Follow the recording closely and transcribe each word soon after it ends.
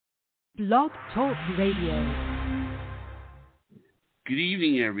Blog Talk Radio. Good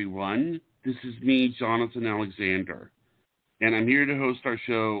evening, everyone. This is me, Jonathan Alexander, and I'm here to host our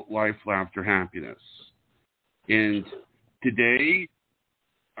show, Life, Laughter, Happiness. And today,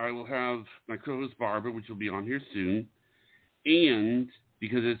 I will have my co-host, Barbara, which will be on here soon. And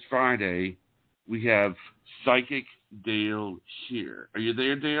because it's Friday, we have Psychic Dayle Schear. Are you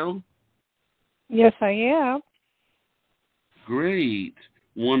there, Dale? Yes, I am. Great.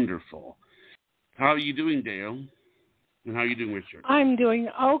 Wonderful. How are you doing, Dale? And how are you doing, Richard? I'm doing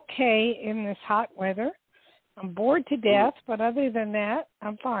okay in this hot weather. I'm bored to death, but other than that,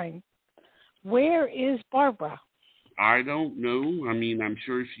 I'm fine. Where is Barbara? I don't know. I mean, I'm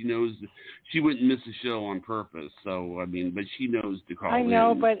sure she knows. She wouldn't miss a show on purpose. So, I mean, but she knows to call in. I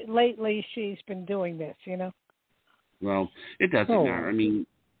know, but lately she's been doing this, you know. Well, it doesn't matter. I mean,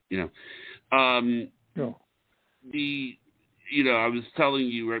 you know, I was telling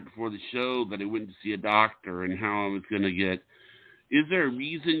you right before the show that I went to see a doctor and how I was going to get. Is there a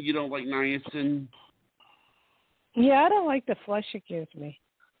reason you don't like niacin? Yeah, I don't like the flush it gives me.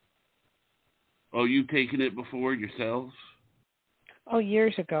 Oh, you've taken it before yourself? Oh,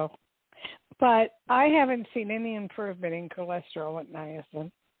 years ago. But I haven't seen any improvement in cholesterol with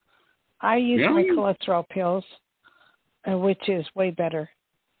niacin. I use my cholesterol pills, which is way better.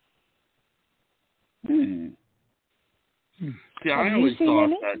 See, I always thought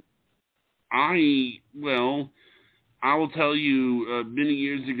that I will tell you, many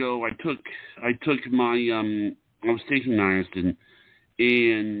years ago, I took my, I was taking niacin,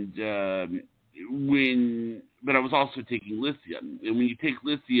 and but I was also taking lithium. And when you take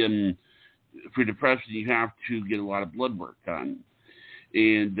lithium for depression, you have to get a lot of blood work done.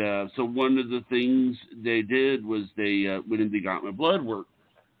 And so one of the things they did was they went and they got my blood work,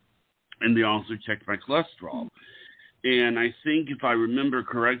 and they also checked my cholesterol. And I think if I remember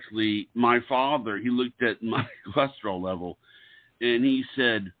correctly, my father, he looked at my cholesterol level, and he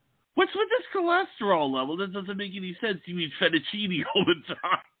said, "What's with this cholesterol level? That doesn't make any sense. You eat fettuccine all the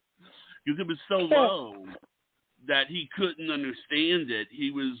time." Because it was so low that he couldn't understand it.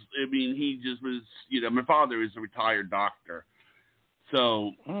 He just was, my father is a retired doctor.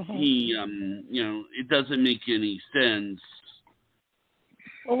 So he, it doesn't make any sense.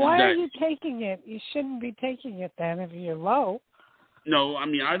 Well, why are you taking it? You shouldn't be taking it then if you're low. No, I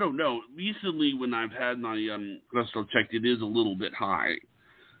mean, I don't know. Recently, when I've had my cholesterol checked, it is a little bit high.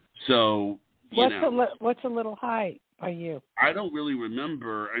 So, what's a little high by you? I don't really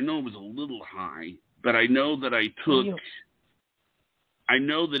remember. I know it was a little high, but I know that I took. I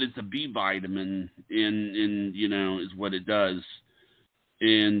know that it's a B vitamin, in is what it does,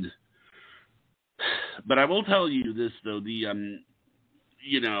 but I will tell you this though,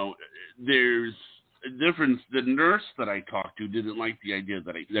 there's a difference. The nurse that I talked to didn't like the idea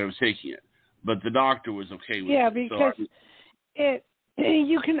that I was taking it, but the doctor was okay with it. Yeah, because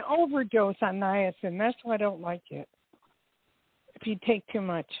you can overdose on niacin. That's why I don't like it. If you take too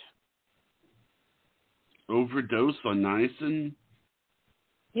much. Overdose on niacin?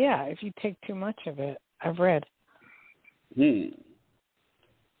 Yeah, if you take too much of it. I've read. Well,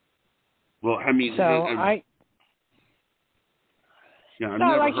 I mean, it's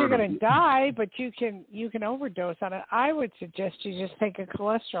not like you're going to die, but you can overdose on it. I would suggest you just take a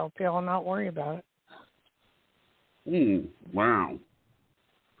cholesterol pill and not worry about it. Wow.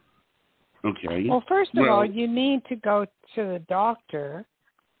 Okay. Well, first of all, you need to go to the doctor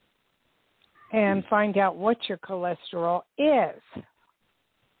and find out what your cholesterol is.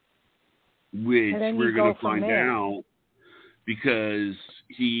 Which we're going to find out because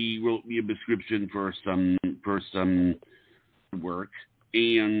he wrote me a prescription for some work.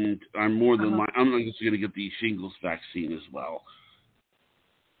 And I'm more than I'm just going to get the shingles vaccine as well.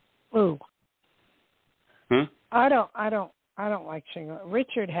 Ooh. Huh? I don't like shingles.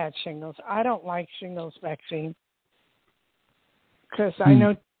 Richard had shingles. I don't like shingles vaccine because I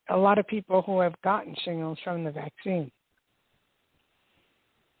know a lot of people who have gotten shingles from the vaccine.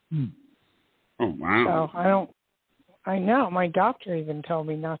 Oh wow! So I know my doctor even told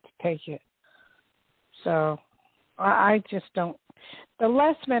me not to take it. So I just don't. The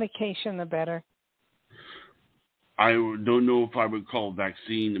less medication, the better. I don't know if I would call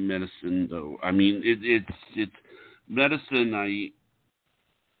vaccine medicine, though. I mean, it's medicine.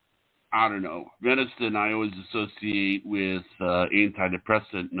 I don't know. Medicine I always associate with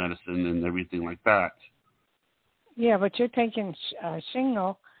antidepressant medicine and everything like that. Yeah, but you're taking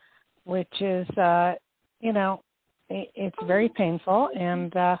shingle, which is, it's very painful,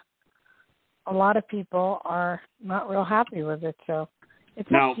 and a lot of people are not real happy with it. So it's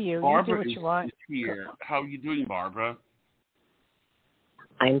now, up to you. Barbara you do what you want. Here. How are you doing, Barbara?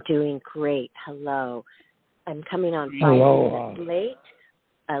 I'm doing great. Hello. I'm coming on 5 Aloha. minutes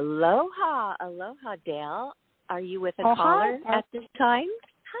late. Aloha. Aloha, Dale. Are you with a caller at this time?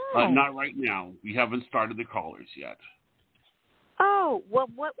 Hi. Not right now. We haven't started the callers yet. Oh, well,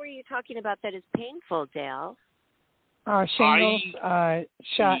 what were you talking about that is painful, Dale? Shingles,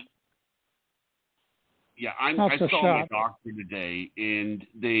 shot. Yeah, I saw my doctor today, and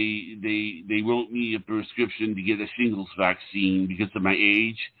they wrote me a prescription to get a shingles vaccine because of my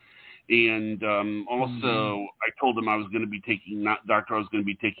age, and also I told him I was going to be taking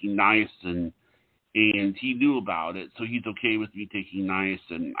niacin, and he knew about it, so he's okay with me taking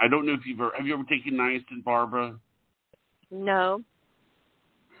niacin. I don't know if have you ever taken niacin, Barbara? No.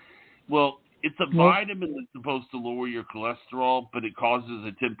 Well, it's a vitamin that's supposed to lower your cholesterol, but it causes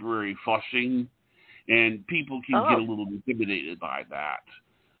a temporary flushing. And people can get a little intimidated by that.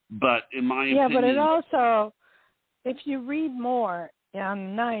 But in my opinion... Yeah, but it also, if you read more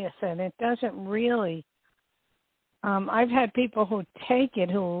on niacin, it doesn't really... I've had people who take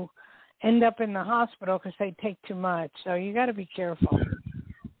it who end up in the hospital because they take too much. So you got to be careful.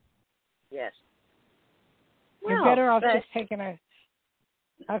 Yes. You're better off just taking a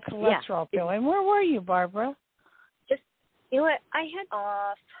cholesterol pill. And where were you, Barbara? Just, you know what, I had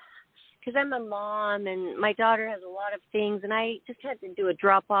off... because I'm a mom and my daughter has a lot of things, and I just had to do a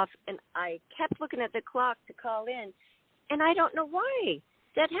drop-off, and I kept looking at the clock to call in, and I don't know why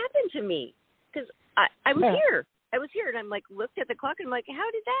that happened to me, because I was here. I was here, and I'm like, looked at the clock, and I'm like, how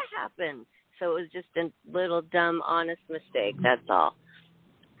did that happen? So it was just a little dumb, honest mistake, that's all.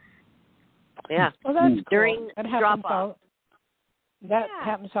 Yeah. Well, that's cool. During drop-off. That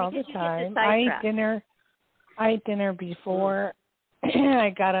happens all the time. I ate dinner before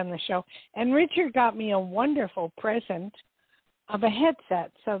I got on the show. And Richard got me a wonderful present of a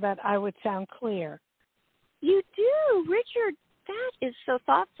headset so that I would sound clear. You do, Richard. That is so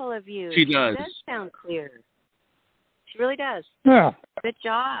thoughtful of you. She does. She does sound clear. She really does. Yeah. Good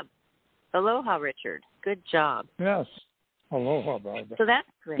job. Aloha, Richard. Good job. Yes. Aloha, Barbara. So that's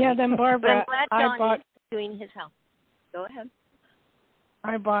great. Yeah, then Barbara, but I'm glad John is doing his health. Go ahead.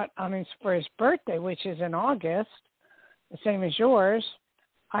 I bought for his birthday, which is in August, the same as yours.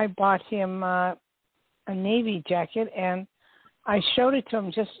 I bought him a Navy jacket, and I showed it to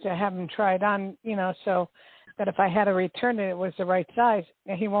him just to have him try it on, so that if I had to return it, it was the right size,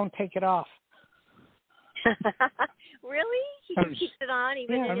 and he won't take it off. Really? He keeps it on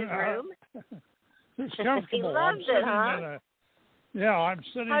even in his room? It's comfortable. He loves it, huh? I'm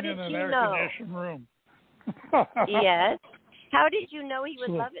sitting in an air-conditioned room. Yes. How did you know he would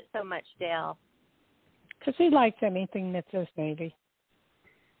love it so much, Dale? Because he likes anything that says Navy.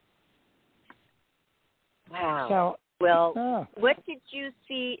 Wow. So, what did you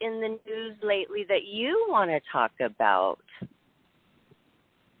see in the news lately that you want to talk about?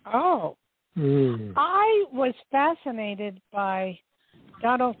 Oh. I was fascinated by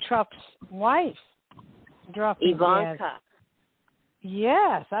Donald Trump's wife dropping Ivanka. dead.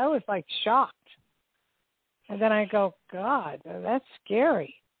 Yes, I was like shocked. And then I go, God, that's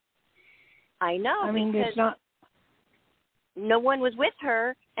scary. I know. I mean, there's not. No one was with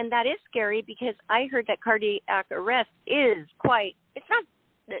her, and that is scary because I heard that cardiac arrest is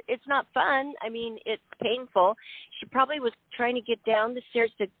it's not fun. I mean, it's painful. She probably was trying to get down the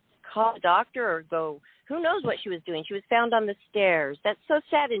stairs to call a doctor or go, who knows what she was doing. She was found on the stairs. That's so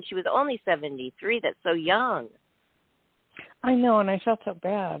sad, and she was only 73. That's so young. I know, and I felt so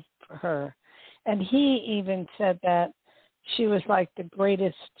bad for her. And he even said that she was like the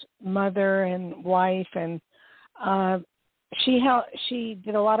greatest mother and wife, and she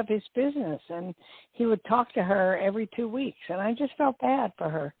did a lot of his business, and he would talk to her every 2 weeks, and I just felt bad for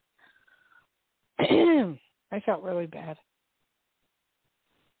her. I felt really bad.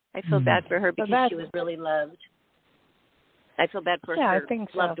 I feel bad for her because she was really loved. I feel bad for her I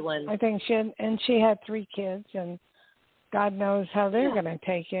think loved so. ones. I think she had 3 kids, and God knows how they're going to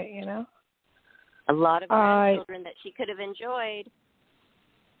take it, A lot of grandchildren that she could have enjoyed.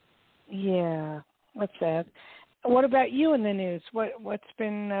 Yeah, that's sad. What about you in the news? What's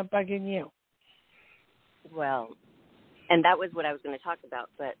been bugging you? Well, and that was what I was going to talk about.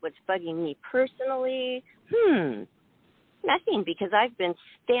 But what's bugging me personally? Nothing, because I've been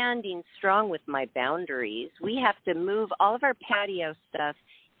standing strong with my boundaries. We have to move all of our patio stuff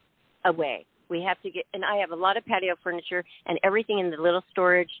away. We have to and I have a lot of patio furniture and everything in the little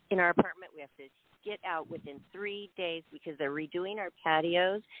storage in our apartment. We have to get out within 3 days because they're redoing our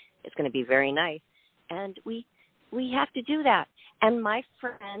patios. It's going to be very nice. And we we have to do that. And my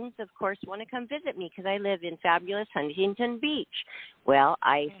friends, of course, want to come visit me because I live in fabulous Huntington Beach. Well,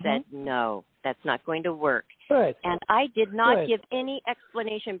 I said, no, that's not going to work. Good. And I did not give any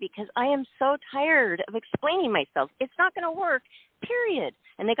explanation because I am so tired of explaining myself. It's not going to work, period.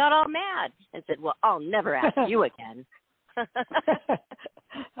 And they got all mad and said, well, I'll never ask you again.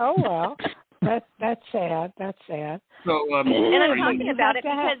 Oh, well, that's sad. That's sad. So, and I'm talking about it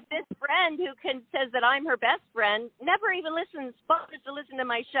because this friend who says that I'm her best friend never even bothers to listen to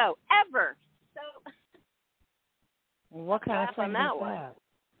my show, ever. So, what kind of friend is that?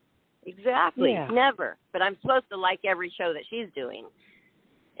 Exactly. Yeah. Never. But I'm supposed to like every show that she's doing.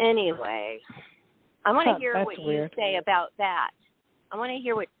 Anyway, I want to hear what you say about that. I want to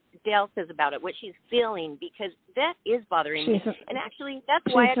hear what Dayle says about it, what she's feeling, because that is bothering me. And actually,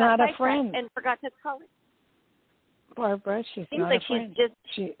 that's why I got sidetracked and forgot to call it. Barbara, she's Seems not like a friend.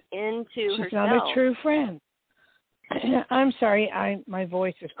 She's just into herself. She's not a true friend. I'm sorry, my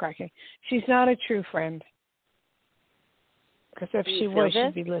voice is cracking. She's not a true friend. Because if she was,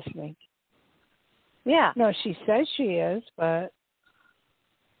 she'd be listening. Yeah. No, she says she is, but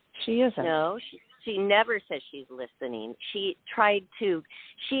she isn't. No, she never says she's listening. She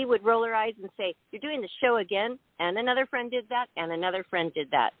would roll her eyes and say, you're doing the show again? And another friend did that, and another friend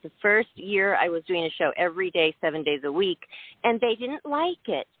did that. The first year I was doing a show every day, 7 days a week, and they didn't like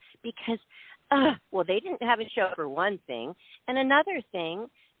it because, they didn't have a show for one thing. And another thing,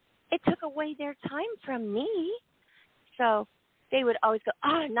 it took away their time from me. So they would always go,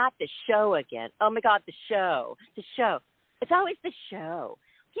 not the show again. Oh, my God, the show. It's always the show.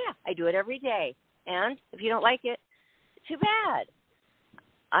 Yeah, I do it every day. And if you don't like it, too bad.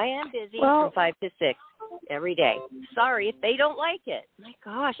 I am busy from 5 to 6 every day. Sorry if they don't like it. My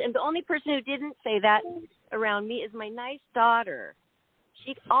gosh. And the only person who didn't say that around me is my nice daughter.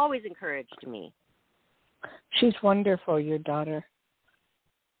 She always encouraged me. She's wonderful, your daughter.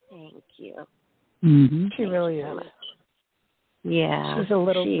 Thank you. Mm-hmm. She really is. Yeah. She's a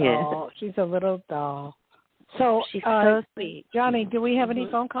little doll. She's a little doll. So, she's so sweet. Johnny, do we have any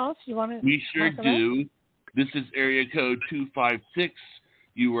phone calls you want to? We sure do. This is area code 256.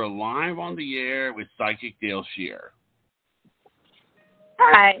 You are live on the air with Psychic Dayle Schear.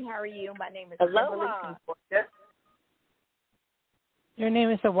 Hi, how are you? My name is Kimberly from Georgia. Your name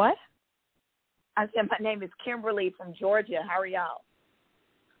is a what? I said my name is Kimberly from Georgia. How are y'all?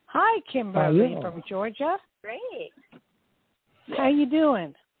 Hi, Kimberly from Georgia. Great. How you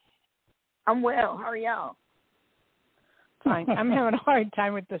doing? I'm well. How are y'all? Fine. I'm having a hard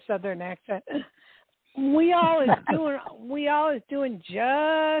time with the southern accent. We all is doing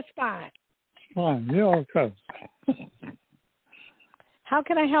just fine. Fine, you're okay. How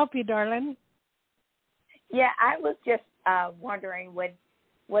can I help you, darling? Yeah, I was just wondering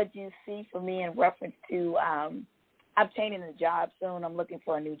what you see for me in reference to obtaining a job soon. I'm looking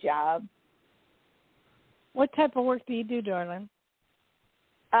for a new job. What type of work do you do, darling?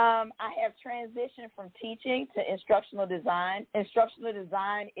 I have transitioned from teaching to instructional design. Instructional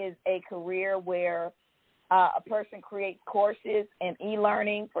design is a career where a person creates courses and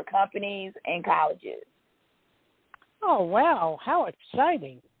e-learning for companies and colleges. Oh, wow. How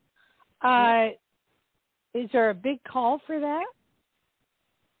exciting. Is there a big call for that?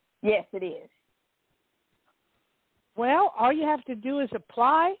 Yes, it is. Well, all you have to do is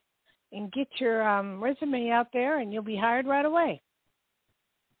apply and get your resume out there, and you'll be hired right away.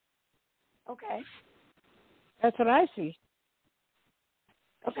 Okay. That's what I see.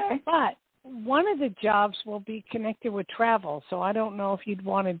 Okay. But one of the jobs will be connected with travel, so I don't know if you'd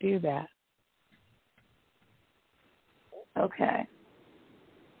want to do that. Okay.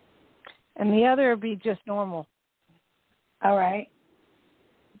 And the other would be just normal. All right.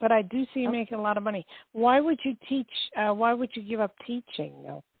 But I do see you making a lot of money. Why would you teach? Why would you give up teaching,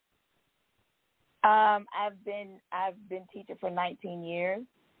 though? I've been teaching for 19 years,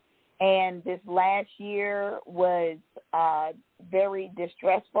 and this last year was very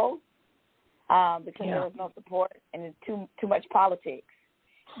distressful because there was no support and it's too much politics,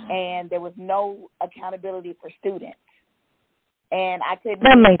 and there was no accountability for students, and I couldn't.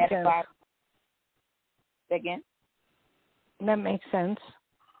 That makes sense. Again. That makes sense.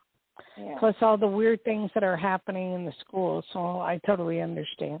 Yeah. Plus all the weird things that are happening in the schools, so I totally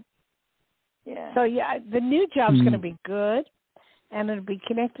understand. Yeah. So, yeah, the new job's going to be good, and it'll be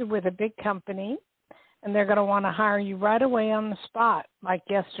connected with a big company, and they're going to want to hire you right away on the spot, like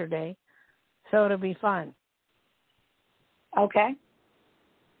yesterday. So it'll be fun. Okay.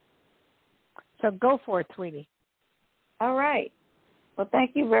 So go for it, sweetie. All right. Well,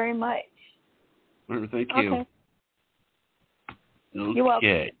 thank you very much. Thank you. Okay. You're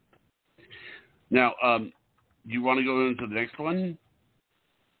welcome. Now, you want to go into the next one?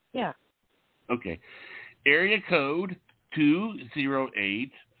 Yeah. Okay. Area code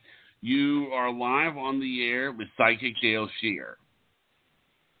 208. You are live on the air with Psychic Dayle Schear.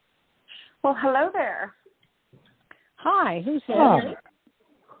 Well, hello there. Hi, who's this?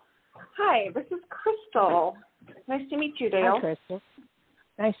 Hi, this is Crystal. Nice to meet you, Dale. Hi, Crystal.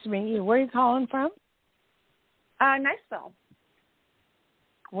 Nice to meet you. Where are you calling from? Niceville.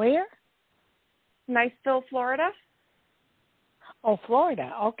 Where? Niceville, Florida. Oh,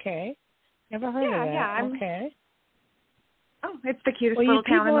 Florida. Okay. Never heard of that. Yeah, okay. Oh, it's the cutest well, little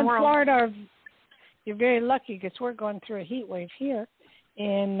town in the world. Florida, you're very lucky because we're going through a heat wave here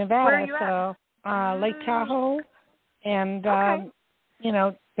in Nevada. Where are you at? Lake Tahoe and, okay.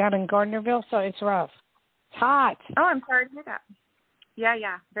 Down in Gardnerville, so it's rough. It's hot. Oh, I'm sorry to hear that.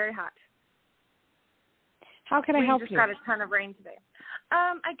 Yeah, very hot. How can I help you? We just got a ton of rain today.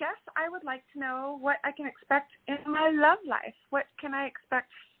 I guess I would like to know what I can expect in my love life. What can I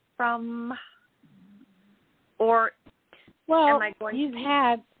expect from, or am I going to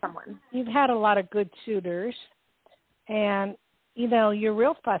meet someone? You've had a lot of good suitors, and, you're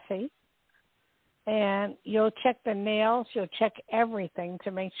real fussy, and you'll check the nails, you'll check everything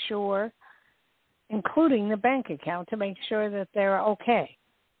to make sure, including the bank account, to make sure that they're okay.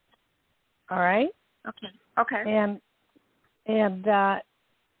 All right? Okay. And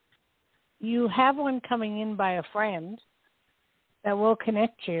you have one coming in by a friend that will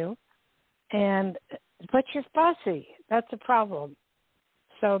connect you, but you're fussy. That's a problem.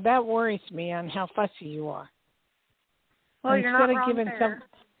 So that worries me on how fussy you are. Well, you're not wrong there.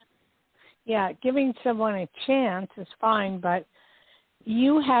 Giving someone a chance is fine, but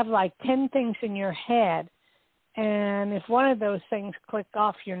you have like 10 things in your head, and if one of those things click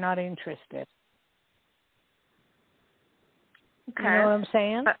off, you're not interested. Okay. You know what I'm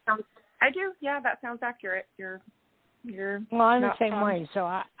saying? I do. Yeah, that sounds accurate. You're. Well, I'm the same way. So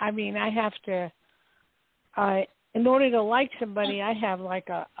I have to. In order to like somebody, I have like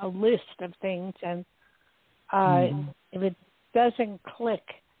a list of things, and if it doesn't click,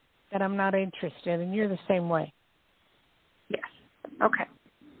 then I'm not interested. And you're the same way. Yes. Okay.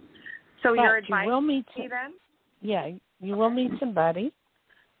 So your advice you will meet then? Yeah, you will meet somebody,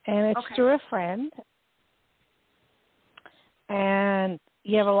 and it's through a friend, and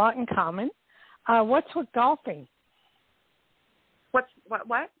you have a lot in common. What's with golfing? What?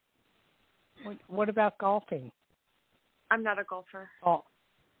 What about golfing? I'm not a golfer. Oh,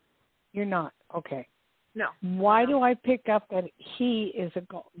 you're not? Okay. No. Why do I pick up that he is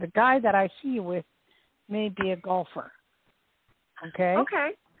the guy that I see you with may be a golfer? Okay?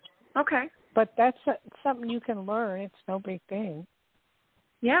 Okay. But that's something you can learn. It's no big thing.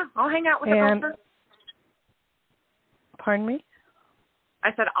 Yeah, I'll hang out with a golfer. Pardon me?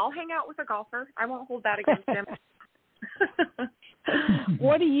 I said I'll hang out with a golfer. I won't hold that against him.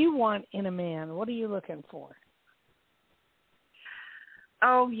 What do you want in a man? What are you looking for?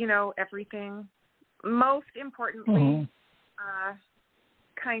 Oh, everything. Most importantly,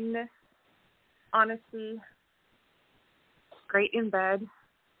 kindness, honesty, great in bed.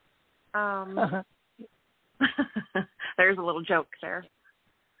 There's a little joke there.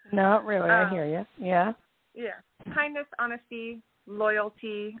 No, really, I hear you. Yeah. Yeah. Kindness, honesty,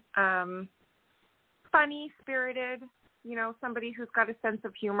 loyalty, funny, spirited, somebody who's got a sense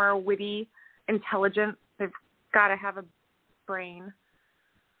of humor, witty, intelligent. They've got to have a brain.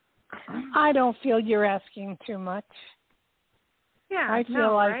 I don't feel you're asking too much. Yeah, I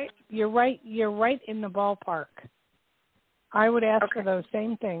feel like right? You're right in the ballpark. I would ask for those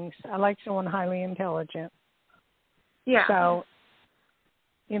same things. I like someone highly intelligent. Yeah. So,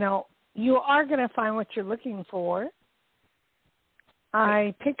 you are going to find what you're looking for.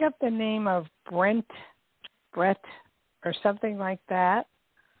 I pick up the name of Brett, or something like that.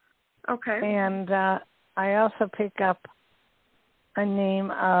 Okay. And I also pick up a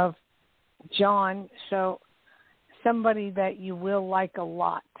name of John, so somebody that you will like a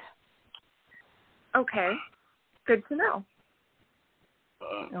lot. Okay. Good to know.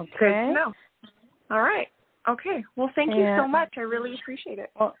 Okay. Good to know. All right. Okay. Well, thank you so much. I really appreciate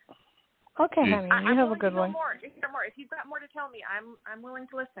it. Well, okay, honey. You have a good one. More. If you've got more to tell me, I'm willing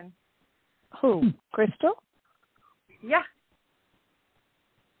to listen. Who? Crystal? Yeah.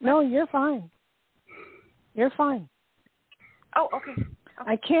 No, you're fine. You're fine. Oh, okay.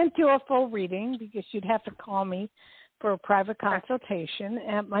 I can't do a full reading because you'd have to call me for a private consultation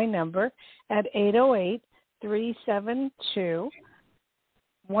at my number at 808-372-1816.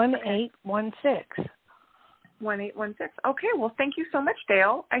 1816. Okay, well, thank you so much,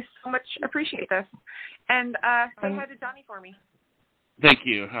 Dale. I so much appreciate this. And say hi to Johnny for me. Thank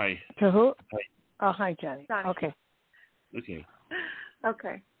you. Hi. To who? Hi. Oh, hi, Johnny. Johnny. Okay. Okay.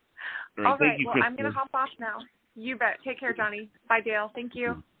 Okay. All right. Well, I'm going to hop off now. You bet. Take care, Johnny. Bye, Dale. Thank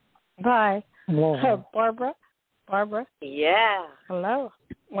you. Bye. Barbara? Yeah. Hello.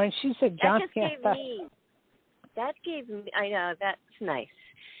 When she said Johnny, that gave me, I know, that's nice.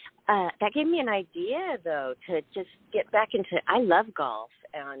 That gave me an idea, though, to just get back into, I love golf,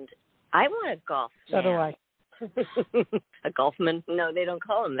 and I want to golf So now. do I. A golfman? No, they don't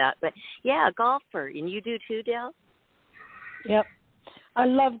call him that, but yeah, a golfer. And you do too, Dale? Yep. I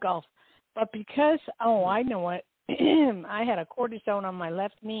love golf. But because, I know what, I had a cortisone on my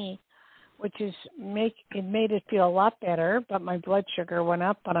left knee, which is made it feel a lot better, but my blood sugar went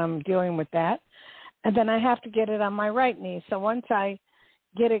up, but I'm dealing with that. And then I have to get it on my right knee. So once I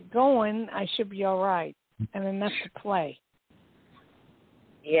get it going, I should be all right and enough to play.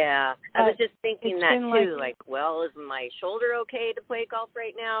 Yeah, I was just thinking that too. Like, well, is my shoulder okay to play golf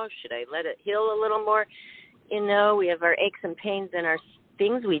right now? Should I let it heal a little more? You know, we have our aches and pains and our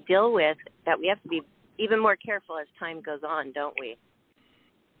things we deal with that we have to be even more careful as time goes on, don't we?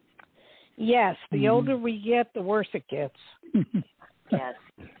 Yes, the older we get, the worse it gets. Yes.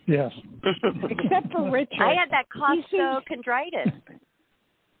 Yes. Except for Richard. I had that costochondritis.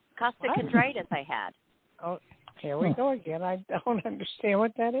 Costochondritis I had. Oh, here we go again. I don't understand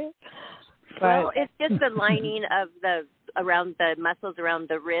what that is. But, well, it's just the lining of around the muscles around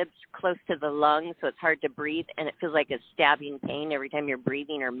the ribs close to the lungs, so it's hard to breathe, and it feels like a stabbing pain every time you're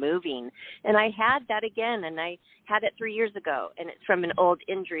breathing or moving. And I had that again, and I had it 3 years ago, and it's from an old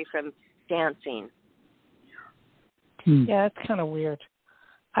injury from dancing. Yeah, that's kind of weird.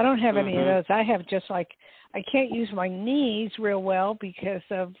 I don't have any of those. I have just I can't use my knees real well because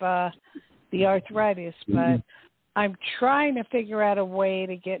of the arthritis, but I'm trying to figure out a way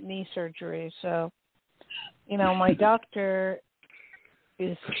to get knee surgery. So, my doctor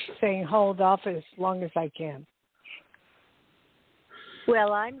is saying hold off as long as I can.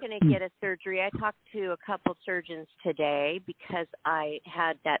 Well, I'm going to get a surgery. I talked to a couple surgeons today because I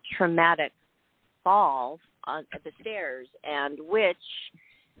had that traumatic fall at the stairs, and which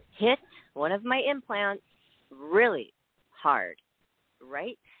hit one of my implants really hard,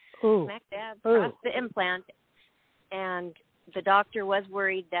 right? Smack dab across the implant. And the doctor was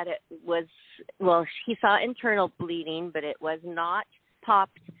worried that it was, he saw internal bleeding, but it was not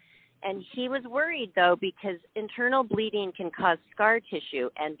popped. And he was worried, though, because internal bleeding can cause scar tissue,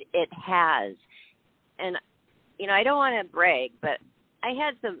 and it has. And, I don't want to brag, but I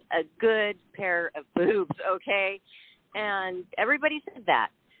had a good pair of boobs, okay? And everybody said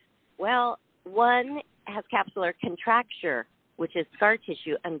that. Well, one has capsular contracture, which is scar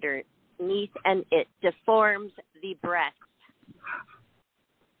tissue underneath, and it deforms the breast.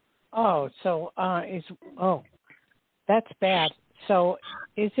 Oh, so that's bad. So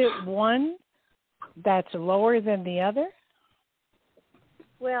is it one that's lower than the other?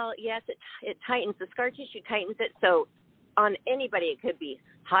 Well, yes, it tightens. The scar tissue tightens it. So on anybody, it could be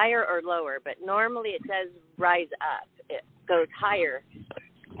higher or lower, but normally it does rise up. It goes higher.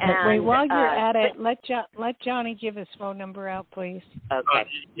 And, wait, while you're at it, let Johnny give his phone number out, please. Okay.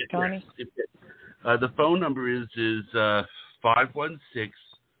 Johnny? The phone number is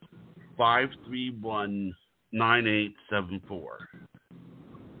 516-531-9874.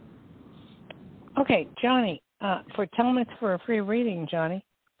 Okay, Johnny, tell him it's for a free reading, Johnny.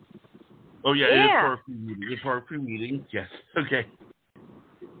 Oh, yeah, it is for a free reading. It's for a free reading, yes. Okay.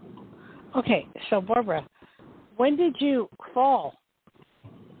 Okay, so Barbara, when did you fall?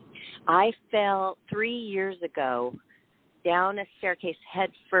 I fell 3 years ago down a staircase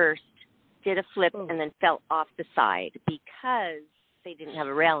head first, did a flip, and then fell off the side because they didn't have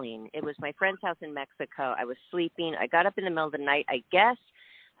a railing. It was my friend's house in Mexico. I was sleeping. I got up in the middle of the night. I guess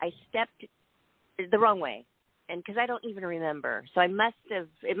I stepped the wrong way, and because I don't even remember. So it must have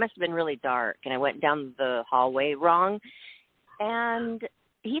been really dark, and I went down the hallway wrong, and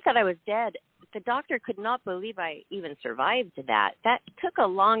he thought I was dead. The doctor could not believe I even survived that. That took a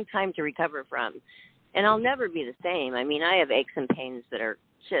long time to recover from, and I'll never be the same. I mean, I have aches and pains that are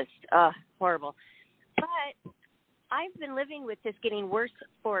just horrible. But I've been living with this getting worse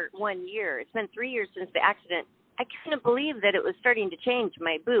for 1 year. It's been 3 years since the accident. I couldn't believe that it was starting to change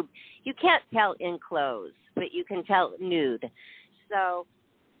my boob. You can't tell in clothes, but you can tell nude. So,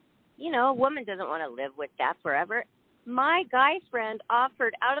 a woman doesn't want to live with that forever. My guy friend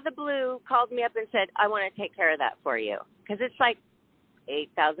offered out of the blue, called me up and said, I want to take care of that for you. Because it's like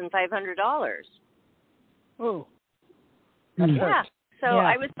 $8,500. Oh. Yeah. So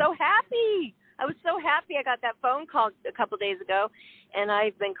I was so happy. I was so happy I got that phone call a couple days ago, and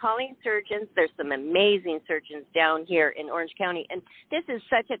I've been calling surgeons. There's some amazing surgeons down here in Orange County, and this is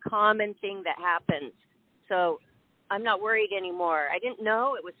such a common thing that happens. So I'm not worried anymore. I didn't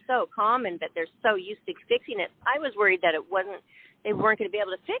know it was so common that they're so used to fixing it. I was worried that they weren't going to be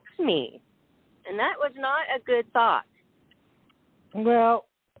able to fix me, and that was not a good thought. Well,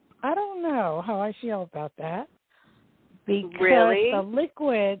 I don't know how I feel about that, because really?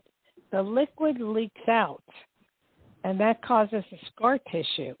 the liquid leaks out, and that causes a scar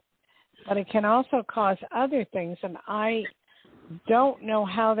tissue. But it can also cause other things, and I don't know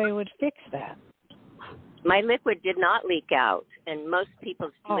how they would fix that. My liquid did not leak out, and most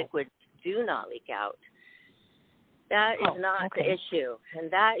people's liquids do not leak out. That is not the issue, and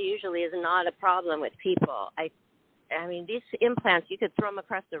that usually is not a problem with people. I mean, these implants, you could throw them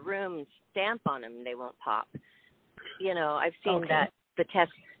across the room and stamp on them, and they won't pop. You know, I've seen that the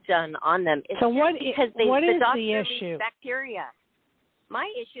tests done on them. It's so what is the issue? Bacteria. My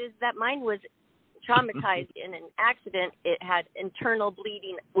issue is that mine was traumatized in an accident. It had internal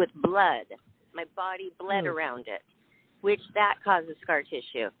bleeding with blood. My body bled around it, which that causes scar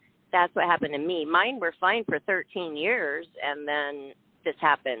tissue. That's what happened to me. Mine were fine for 13 years, and then this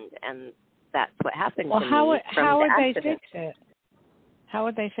happened, and that's what happened to me. Well, how would they fix it? How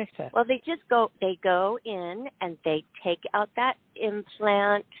would they fix it? Well, they go in and they take out that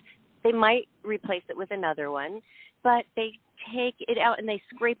implant. They might replace it with another one, but they take it out and they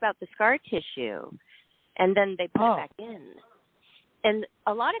scrape out the scar tissue, and then they put it back in. And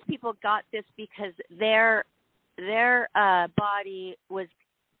a lot of people got this because their body was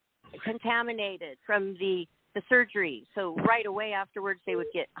contaminated from the surgery. So right away afterwards, they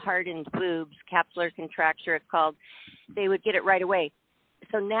would get hardened boobs, capsular contracture it's called. They would get it right away.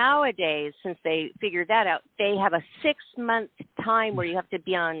 So nowadays, since they figured that out, they have a 6-month time where you have to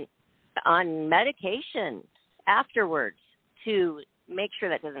be on medication afterwards to make sure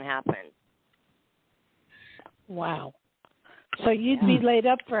that doesn't happen. Wow. So you'd be laid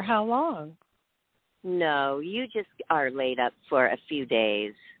up for how long? No, you just are laid up for a few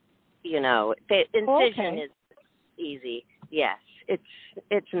days. You know, the incision is easy. Yes,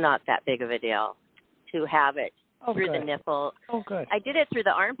 it's not that big of a deal to have it through the nipple. Oh, good. I did it through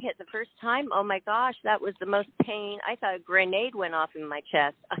the armpit the first time. Oh, my gosh, that was the most pain. I thought a grenade went off in my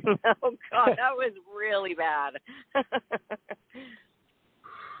chest. Oh, God, that was really bad.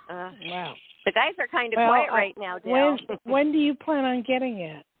 Wow. The guys are kind of quiet right now, Dale. When do you plan on getting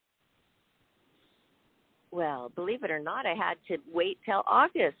it? Well, believe it or not, I had to wait till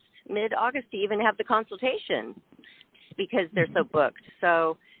August, mid-August, to even have the consultation because they're so booked.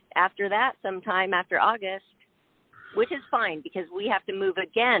 So after that, sometime after August, which is fine because we have to move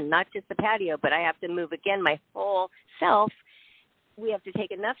again, not just the patio, but I have to move again my whole self. We have to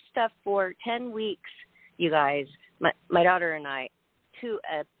take enough stuff for 10 weeks, you guys, my daughter and I, to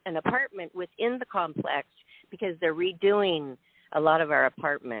an apartment within the complex because they're redoing a lot of our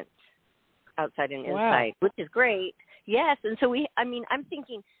apartments outside and inside, which is great. Yes, and so I'm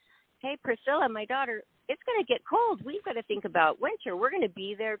thinking, hey, Priscilla, my daughter, it's going to get cold. We've got to think about winter. We're going to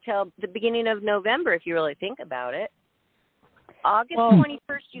be there till the beginning of November if you really think about it. August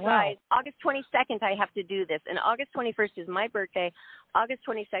 21st, you guys, August 22nd, I have to do this. And August 21st is my birthday. August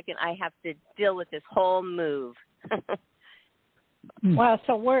 22nd, I have to deal with this whole move. Wow,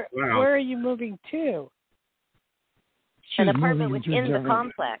 so where are you moving to? An apartment within the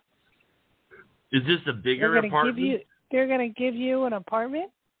complex. Is this a bigger apartment? They're going to give you an apartment?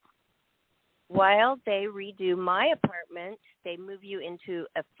 While they redo my apartment, they move you into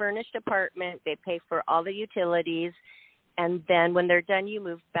a furnished apartment. They pay for all the utilities. And then when they're done, you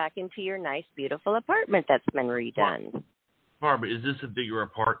move back into your nice, beautiful apartment that's been redone. Barbara, is this a bigger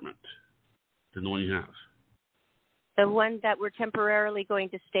apartment than the one you have? The one that we're temporarily going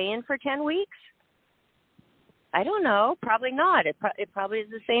to stay in for 10 weeks? I don't know. Probably not. It probably is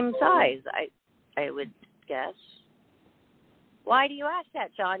the same size, I would guess. Why do you ask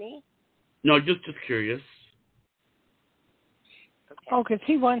that, Johnny? No, just curious. Okay. Oh, because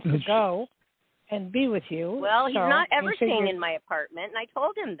he wants to go and be with you. Well, he's not ever staying in my apartment, and I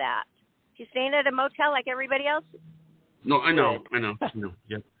told him that. He's staying at a motel like everybody else. No, I know.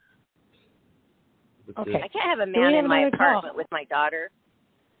 Yep. Okay. I can't have a man in my apartment with my daughter.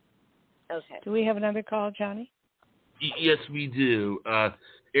 Okay. Do we have another call, Johnny? Yes, we do.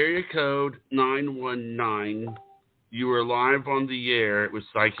 Area code 919. You are live on the air with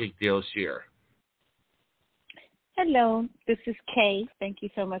Psychic Dayle Schear. Hello, this is Kay. Thank you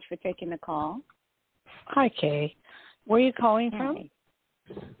so much for taking the call. Hi, Kay. Where are you calling from?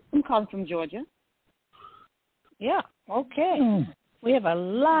 I'm calling from Georgia. Yeah, okay. We have a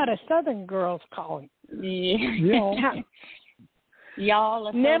lot of Southern girls calling. Yeah. Y'all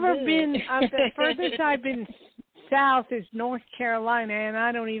are so never good. been. The furthest I've been south is North Carolina, and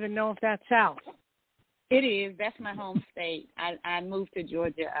I don't even know if that's south. It is. That's my home state. I moved to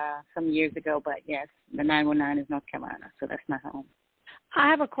Georgia some years ago, but yes, the 919 is North Carolina, so that's my home. I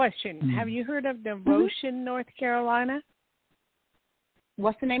have a question. Have you heard of Devotion, North Carolina?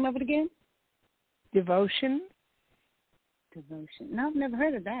 What's the name of it again? Devotion. No, I've never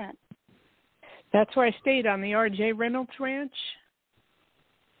heard of that. That's where I stayed, on the R.J. Reynolds Ranch.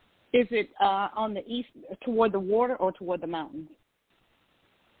 Is it on the east, toward the water, or toward the mountains?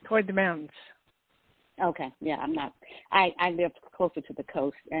 Toward the mountains. Okay, yeah, I'm not. I live closer to the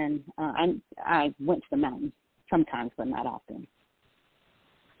coast, and I went to the mountains sometimes, but not often.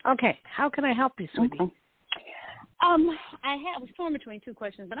 Okay, how can I help you, sweetie? Okay. I was torn between two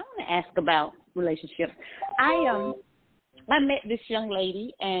questions, but I want to ask about relationships. I met this young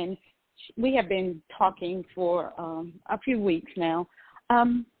lady, and we have been talking for a few weeks now.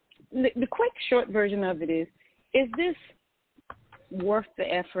 The quick, short version of it is this worth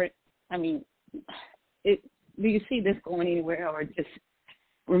the effort? I mean, do you see this going anywhere, or just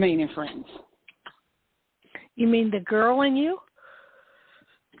remaining friends? You mean the girl in you?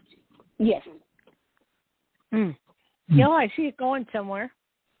 Yes. Yeah, I see it going somewhere.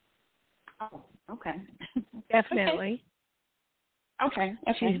 Oh, okay. Definitely. Okay.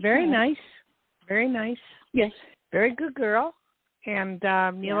 She's very nice. Very nice. Yes. Very good girl. And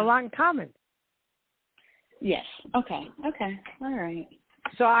you have a lot in common. Yes. Okay. All right.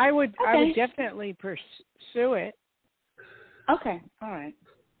 So I would definitely pursue it. Okay. All right.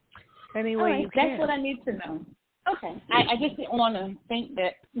 Any way you can. That's what I need to know. Okay. I just didn't want to think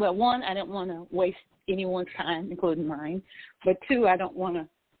that, well, one, I didn't want to waste anyone's time, including mine. But two, I don't want to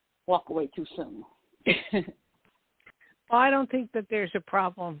walk away too soon. Well, I don't think that there's a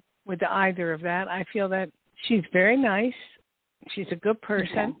problem with either of that. I feel that she's very nice. She's a good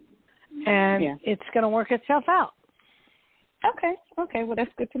person. Okay. And it's going to work itself out. Okay. Well,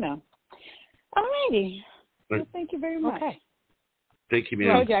 that's good to know. All righty. Well, thank you very much. Okay. Thank you,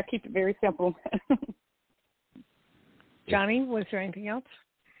 ma'am. I keep it very simple. Johnny, was there anything else?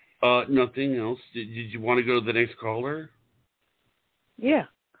 Nothing else. Did you want to go to the next caller? Yeah.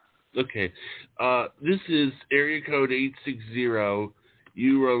 Okay. This is area code 860.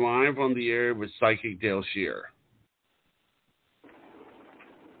 You are live on the air with Psychic Dayle Schear.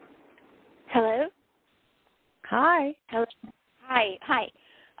 Hello? Hi. Hello. Hi.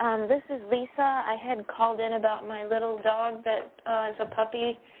 This is Lisa. I had called in about my little dog that is a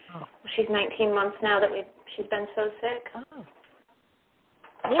puppy. Oh. She's 19 months now that she's been so sick. Oh.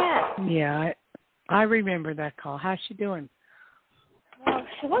 Yeah. Yeah, I remember that call. How's she doing? Well,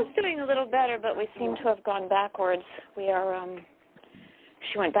 she was doing a little better, but we seem to have gone backwards.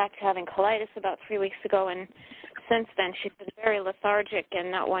 She went back to having colitis about 3 weeks ago, and since then she's been very lethargic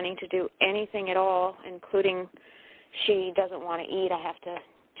and not wanting to do anything at all, including she doesn't want to eat. I have to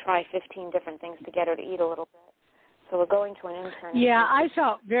try 15 different things to get her to eat a little bit. So we're going to an intern. Yeah, I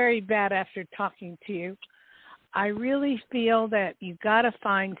felt very bad after talking to you. I really feel that you got to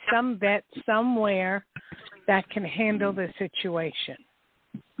find some vet somewhere that can handle the situation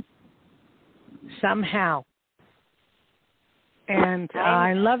somehow. And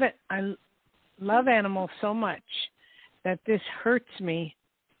I love it. I love animals so much that this hurts me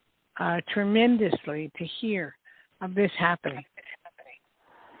tremendously to hear of this happening.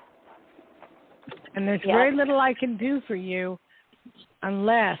 And there's very little I can do for you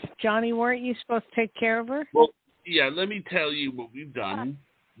unless, Johnny, weren't you supposed to take care of her? Well, yeah, let me tell you what we've done.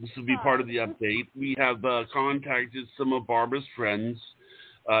 This will be part of the update. We have contacted some of Barbara's friends,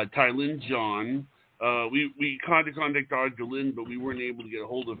 Tylynn John. We tried to contact Dr. Lynn, but we weren't able to get a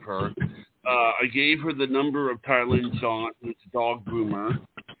hold of her. I gave her the number of Tylynn John, who's a dog groomer,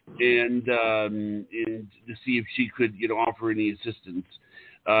 and to see if she could, offer any assistance.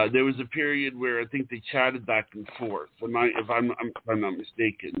 There was a period where I think they chatted back and forth, if I'm not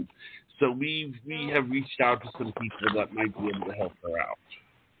mistaken. So we have reached out to some people that might be able to help her out.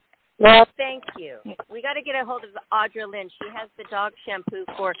 Well, thank you. We got to get a hold of Audra Lynn. She has the dog shampoo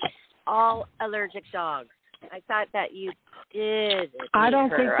for all allergic dogs. I thought that you did. I don't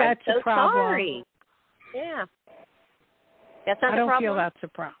think that's a problem. Sorry. Yeah. That's not I the problem? don't feel that's a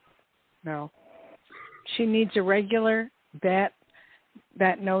problem. No. She needs a regular vet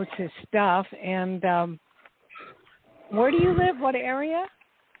that knows his stuff. And where do you live? What area?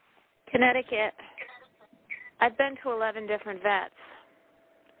 Connecticut. I've been to 11 different vets.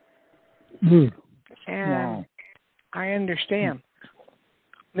 And I understand.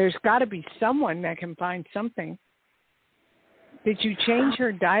 There's got to be someone that can find something. Did you change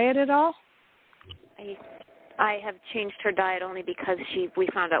her diet at all? I have changed her diet only because we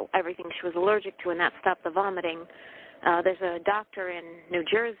found out everything she was allergic to, and that stopped the vomiting. There's a doctor in New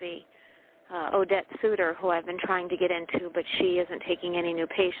Jersey, Odette Suter, who I've been trying to get into, but she isn't taking any new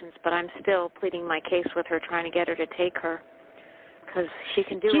patients. But I'm still pleading my case with her, trying to get her to take her, because she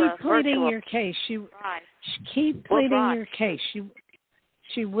can do keep pleading your case. Keep pleading your case.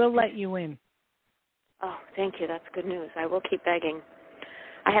 She will let you in. Oh, thank you. That's good news. I will keep begging.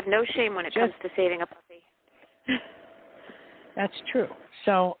 I have no shame when it comes to saving a puppy. That's true.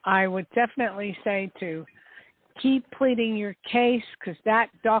 So I would definitely say to keep pleading your case, because that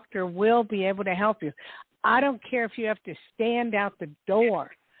doctor will be able to help you. I don't care if you have to stand out the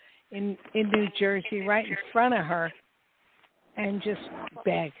door in New Jersey right in front of her and just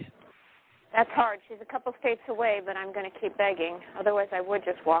beg. That's hard. She's a couple states away, but I'm going to keep begging. Otherwise, I would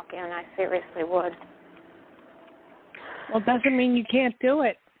just walk in. I seriously would. Well, it doesn't mean you can't do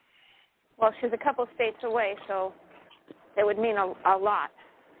it. Well, she's a couple states away, so it would mean a lot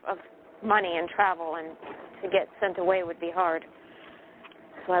of money and travel, and to get sent away would be hard.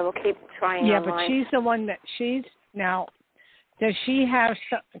 So I will keep trying online. But she's the one that now, does she have,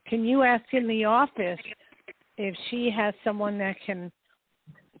 can you ask in the office if she has someone that can,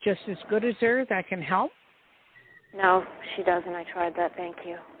 just as good as her, that can help? No, she doesn't. I tried that. Thank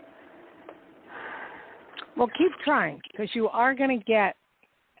you. Well, keep trying, because you are going to get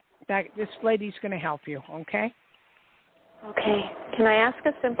that. This lady's going to help you, okay? Okay. Can I ask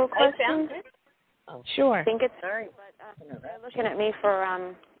a simple question? Sure. I think it's sorry, but they're looking at me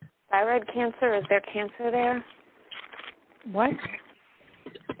for thyroid cancer. Is there cancer there? What?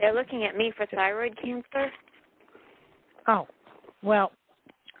 They're looking at me for thyroid cancer. Oh, well,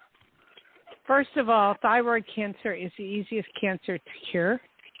 first of all, thyroid cancer is the easiest cancer to cure.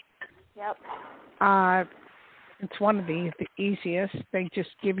 Yep. It's one of the easiest. They just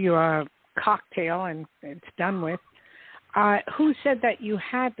give you a cocktail and it's done with. Who said that you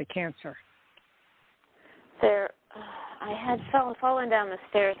had the cancer? I had fallen down the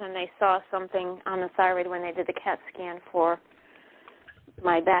stairs and they saw something on the thyroid when they did the CAT scan for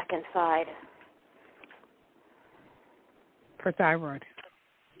my back and side. For thyroid?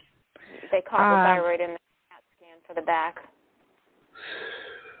 They caught the thyroid in the CAT scan for the back.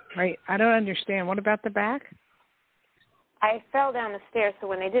 Right. I don't understand. What about the back? I fell down the stairs, so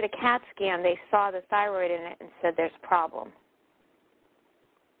when they did a CAT scan, they saw the thyroid in it and said there's a problem.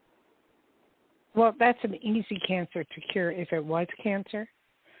 Well, that's an easy cancer to cure if it was cancer.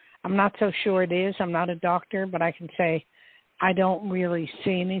 I'm not so sure it is. I'm not a doctor, but I can say I don't really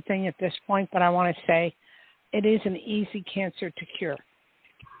see anything at this point, but I want to say it is an easy cancer to cure.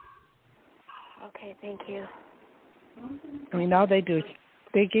 Okay, thank you. I mean, all they do is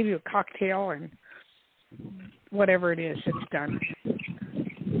they give you a cocktail and whatever it is, it's done. Thank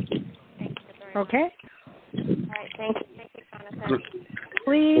you very okay? Much. All right, thank you. Thank you, Jonathan.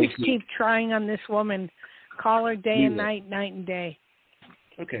 Please keep trying on this woman. Call her day and night, night and day.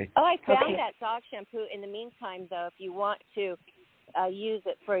 Okay. Oh, I found that dog shampoo. In the meantime, though, if you want to use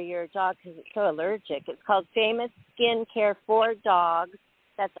it for your dog because it's so allergic, it's called Famous Skincare for Dogs.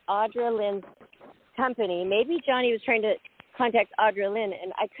 That's Audra Lynn's company. Maybe Johnny was trying to contact Audra Lynn,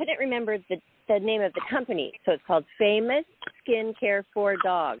 and I couldn't remember the name of the company. So it's called Famous Skincare for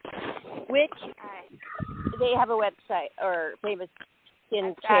Dogs, which they have a website, or Famous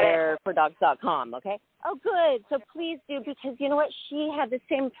SkinCareForDogs.com, okay? Oh, good. So please do, because you know what? She had the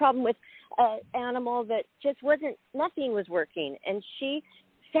same problem with an animal that just nothing was working. And she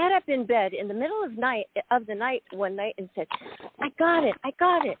sat up in bed in the middle of the night one night and said, I got it.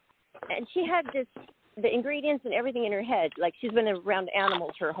 And she had the ingredients and everything in her head. Like, she's been around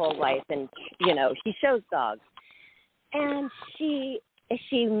animals her whole life, and, you know, she shows dogs. And she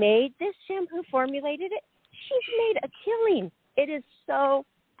made this shampoo, formulated it. She's made a killing. It is so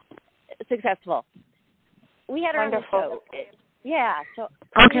successful. We had her on the show. Yeah. So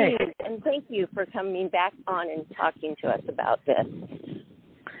okay. Please, and thank you for coming back on and talking to us about this.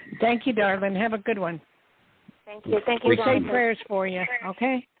 Thank you, darling. Have a good one. Thank you. Thank you. We say prayers for you.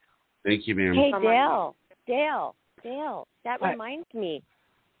 Okay. Thank you, ma'am. Hey, Dale. That reminds me.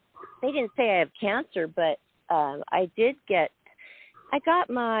 They didn't say I have cancer, but I got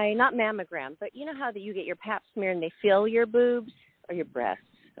my, not mammogram, but you know how you get your pap smear and they feel your boobs or your breasts?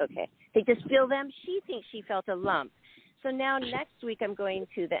 Okay. They just feel them. She thinks she felt a lump. So now next week I'm going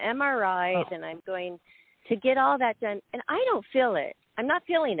to the MRI and I'm going to get all that done. And I don't feel it. I'm not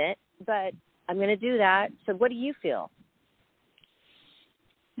feeling it, but I'm going to do that. So what do you feel?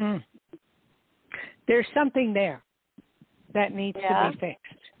 There's something there that needs to be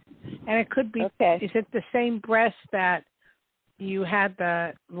fixed. And it could be, is it the same breast that you had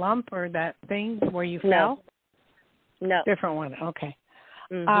the lump or that thing where you fell? No. Different one. Okay.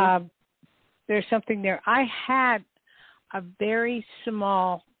 Mm-hmm. There's something there. I had a very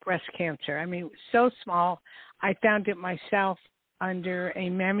small breast cancer. I mean, so small, I found it myself under a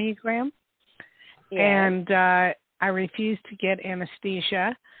mammogram. And I refused to get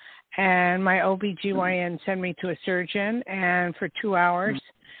anesthesia. And my OBGYN sent me to a surgeon. And for 2 hours,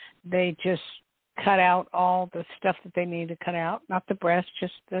 they just cut out all the stuff that they needed to cut out. Not the breast,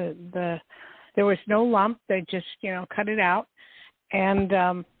 just the there was no lump. They just, cut it out. And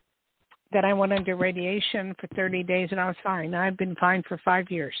then I went under radiation for 30 days, and I was fine. I've been fine for 5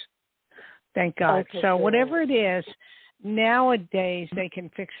 years. Thank God. Okay, so good. Whatever it is, nowadays they can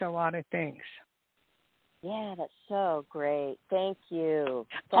fix a lot of things. Yeah, that's so great. Thank you.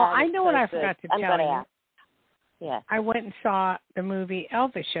 I know what I forgot to tell you. Ask. Yeah. I went and saw the movie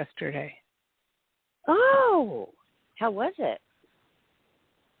Elvis yesterday. Oh, how was it?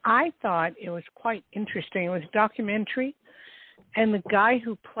 I thought it was quite interesting. It was a documentary, and the guy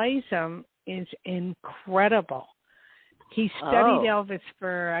who plays him is incredible. He studied Elvis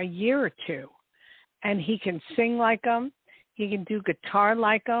for a year or two, and he can sing like him. He can do guitar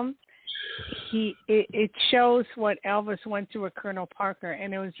like him. It shows what Elvis went through with Colonel Parker,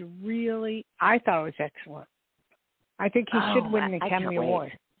 and it was really, I thought it was excellent. I think he should win an Academy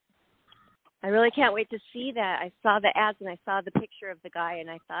Award. I really can't wait to see that. I saw the ads and I saw the picture of the guy, and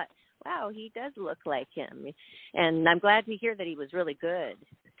I thought, wow, he does look like him. And I'm glad to hear that he was really good,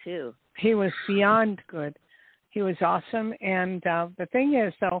 too. He was beyond good. He was awesome. And the thing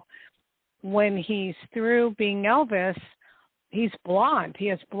is, though, when he's through being Elvis, he's blonde. He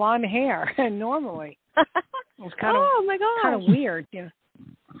has blonde hair, and normally. It's kind my gosh. kind of weird,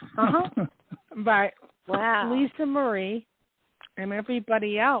 But wow. Lisa Marie and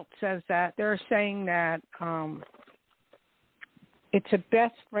everybody else says that they're saying that it's a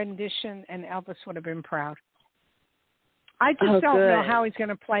best rendition, and Elvis would have been proud. I just don't know how he's going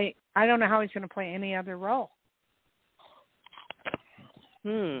to play. I don't know how he's going to play any other role.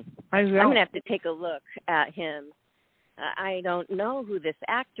 I'm going to have to take a look at him. I don't know who this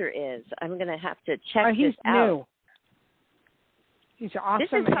actor is. I'm going to have to check this out. New. He's awesome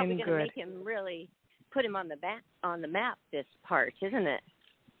this is probably and going good. to make him really put him on the map, this part, isn't it?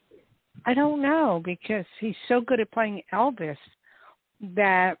 I don't know, because he's so good at playing Elvis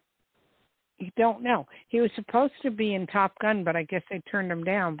that you don't know. He was supposed to be in Top Gun, but I guess they turned him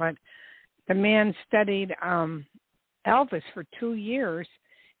down. But the man studied Elvis for 2 years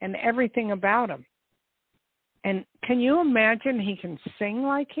and everything about him. And can you imagine he can sing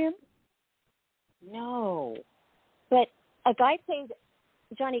like him? No. But a guy plays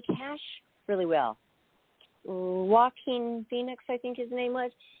Johnny Cash really well. Joaquin Phoenix, I think his name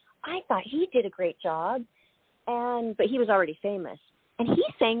was. I thought he did a great job, but he was already famous. And he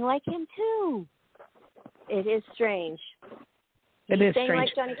sang like him, too. It is strange. It is strange. Sang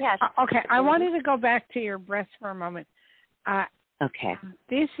like Johnny Cash. Okay, I wanted to go back to your breast for a moment. Okay.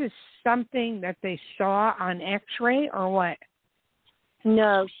 This is something that they saw on X-ray or what?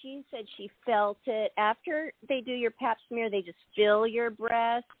 No, she said she felt it. After they do your pap smear, they just feel your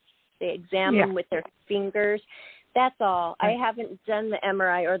breast. They examine with their fingers. That's all. I haven't done the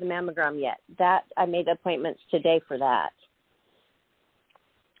MRI or the mammogram yet. That I made appointments today for that.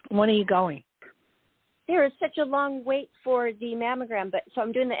 When are you going? There is such a long wait for the mammogram, so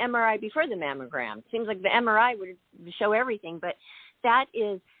I'm doing the MRI before the mammogram. It seems like the MRI would show everything, but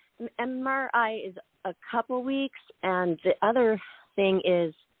MRI is a couple weeks, and the other thing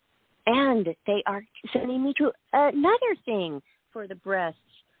is, and they are sending me to another thing for the breasts.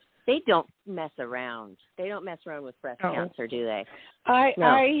 They don't mess around. They don't mess around with breast cancer, do they?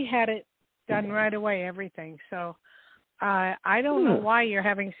 I had it done right away, everything. So I don't know why you're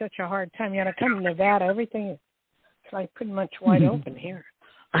having such a hard time. You got to come to Nevada. Everything is like pretty much wide open here.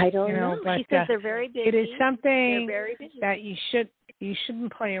 I don't know. But she says they're very busy. It is something very busy. that you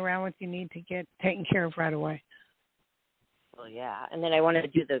shouldn't play around with. You need to get taken care of right away. Well, yeah. And then I want to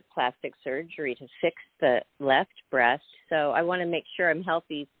do the plastic surgery to fix the left breast. So I want to make sure I'm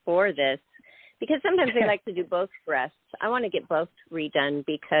healthy for this, because sometimes they like to do both breasts. I want to get both redone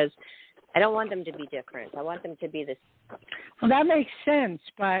because I don't want them to be different. I want them to be this. Well, that makes sense,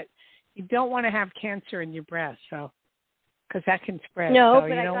 but you don't want to have cancer in your breast, so because that can spread. No, so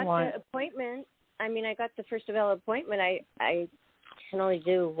but you I don't got the appointment. I mean, I got the first available appointment. I can only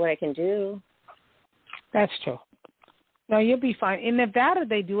do what I can do. That's true. No, you'll be fine. In Nevada,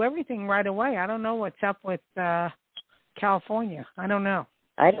 they do everything right away. I don't know what's up with California. I don't know.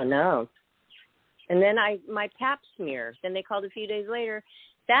 And then my pap smear. Then they called a few days later.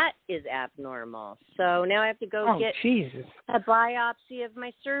 that is abnormal. So now I have to go get a biopsy of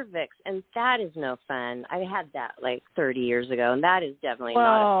my cervix, and that is no fun. I had that like 30 years ago, and that is definitely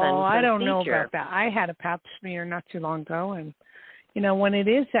not a fun procedure. I don't know about that. I had a pap smear not too long ago, and when it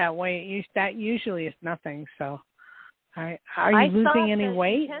is that way, that usually is nothing. So, are you losing any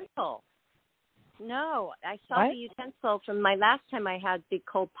weight? Utensil. No, I saw the utensil from my last time I had the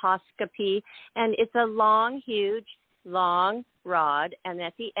colposcopy, and it's a long rod, and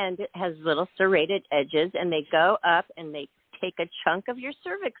at the end it has little serrated edges, and they go up and they take a chunk of your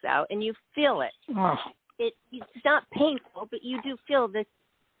cervix out, and you feel it. Oh. It's not painful, but you do feel this.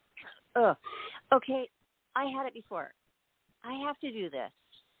 Okay, I had it before. I have to do this.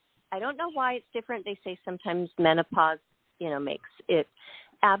 I don't know why it's different. They say sometimes menopause, makes it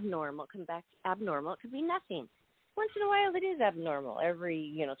abnormal. Come back abnormal. It could be nothing. Once in a while, it is abnormal.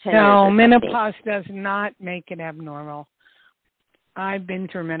 Every 10 years. No, menopause does not make it abnormal. I've been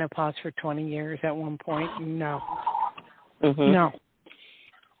through menopause for 20 years at one point. No. Mm-hmm. No.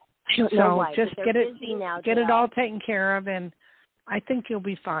 I don't know why, just get it all taken care of, and I think you'll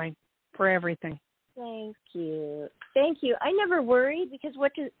be fine for everything. Thank you. I never worry, because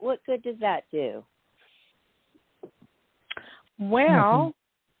what good does that do? Well,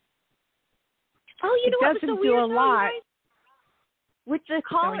 it doesn't was so do weird, a lot. With the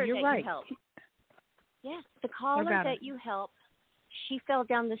caller you're that right. you helped. Yes, the caller that you helped, she fell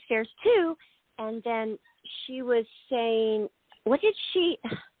down the stairs too, and then she was saying, what did she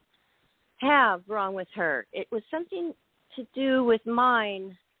have wrong with her? It was something to do with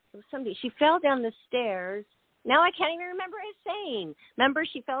mine. It was something. She fell down the stairs. Now I can't even remember her saying. Remember,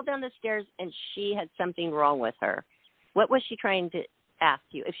 she fell down the stairs and she had something wrong with her. What was she trying to ask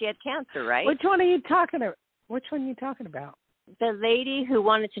you? If she had cancer, right? Which one are you talking about? Which one are you talking about? The lady who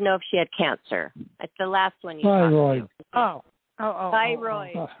wanted to know if she had cancer. That's the last one you talked to.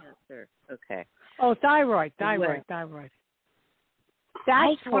 Thyroid cancer. Okay. Oh, thyroid.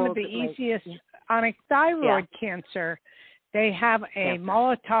 That's one of the easiest. On a thyroid cancer, they have a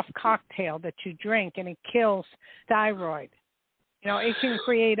Molotov cocktail that you drink, and it kills thyroid. It can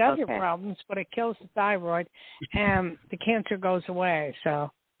create other problems, but it kills the thyroid, and the cancer goes away.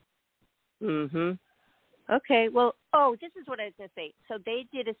 So. Mhm. Okay. Well, this is what I was going to say. So they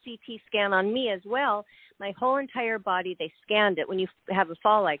did a CT scan on me as well. My whole entire body, they scanned it when you have a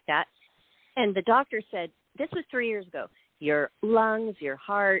fall like that. And the doctor said, this was 3 years ago, your lungs, your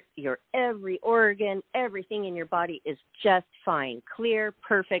heart, your every organ, everything in your body is just fine. Clear,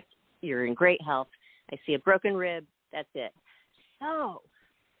 perfect. You're in great health. I see a broken rib. That's it. So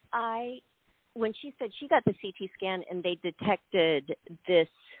when she said she got the CT scan and they detected this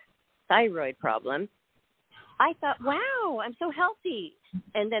thyroid problem, I thought, wow, I'm so healthy.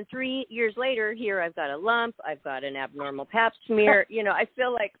 And then 3 years later, here I've got a lump, I've got an abnormal pap smear. I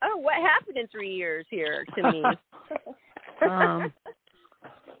feel like, what happened in 3 years here to me? I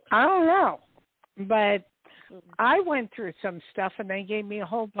don't know. But I went through some stuff, and they gave me a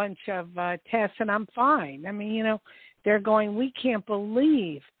whole bunch of tests, and I'm fine. I mean, they're going, we can't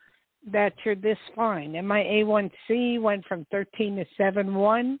believe that you're this fine. And my A1C went from 13 to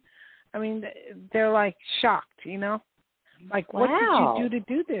 7.1. I mean, they're like shocked, Like, what did you do to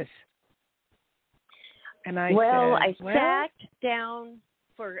do this? And I sat down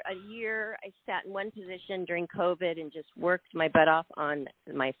for a year. I sat in one position during COVID and just worked my butt off on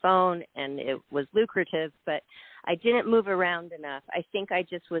my phone, and it was lucrative, but I didn't move around enough. I think I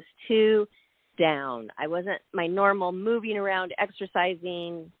just was too down. I wasn't my normal moving around,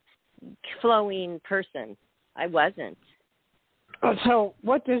 exercising, flowing person. I wasn't. So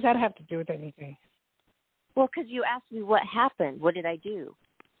what does that have to do with anything? Well, because you asked me what happened. What did I do?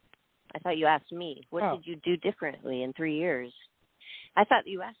 I thought you asked me. What did you do differently in 3 years? I thought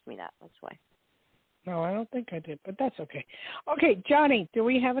you asked me that. That's why. No, I don't think I did, but that's okay. Okay, Johnny, do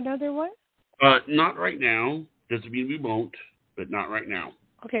we have another one? Not right now. Doesn't mean we won't, but not right now.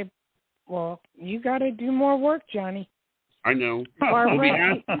 Okay. Well, you got to do more work, Johnny. I know. Well, we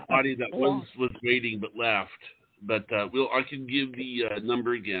asked somebody that was waiting but left. But I can give the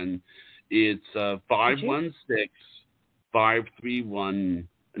number again. It's 516-531-9874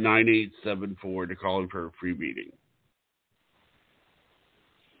 to call in for a free meeting.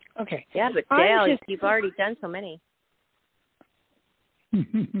 Okay. Yeah, but Dale, you've already done so many.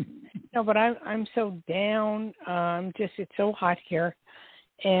 No, but I'm so down. It's so hot here,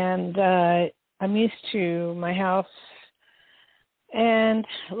 and I'm used to my house and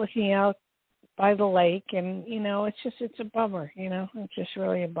looking out by the lake, and it's a bummer. It's just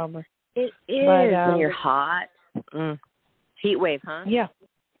really a bummer. It is when you're hot. Heat wave, huh?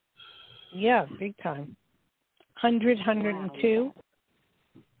 Yeah, big time. 102.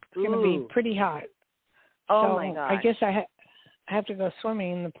 going to be pretty hot. Oh, so my gosh. I guess I have to go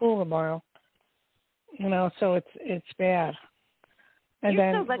swimming in the pool tomorrow. So it's bad. And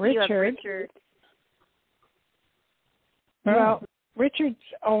You're then so lucky Richard. You have Richard. Well, Richard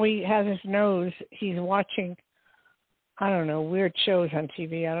always has his nose. He's watching, I don't know, weird shows on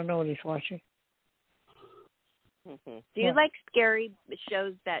TV. I don't know what he's watching. Mm-hmm. Do you like scary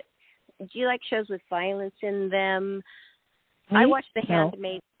shows do you like shows with violence in them? Me? I watched The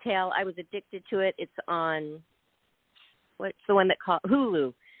Handmaid's Tale. I was addicted to it. It's on, what's the one that called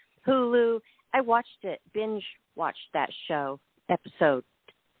Hulu. I watched it, binge watched that show, 10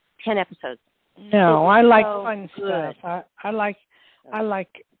 episodes. No, I like fun stuff. I like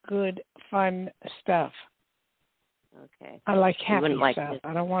good, fun stuff. Okay. I like happy like stuff. This.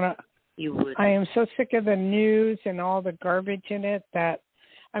 I don't want to. You would. I am so sick of the news and all the garbage in it that,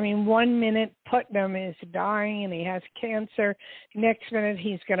 1 minute Putnam is dying and he has cancer. Next minute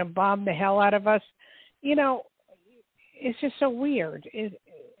he's going to bomb the hell out of us. It's just so weird.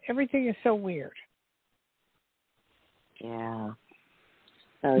 Everything is so weird. Yeah.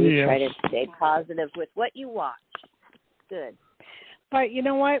 So you try to stay positive with what you watch. Good. But you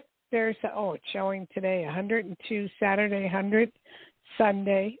know what? There's it's showing today 102 Saturday, 100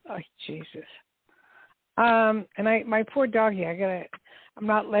 Sunday. Oh Jesus. And my poor doggy, I'm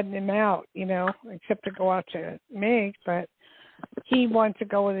not letting him out, except to go out to Meg, but he wants to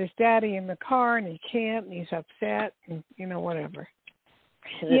go with his daddy in the car and he can't and he's upset and whatever.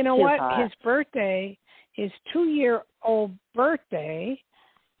 You know what? Hot. His birthday, his 2-year-old birthday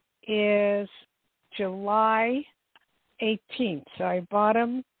is July 18th. So I bought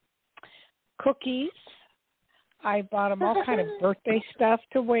him cookies. I bought him all kind of birthday stuff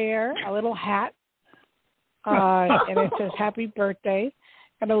to wear, a little hat, and it says happy birthday,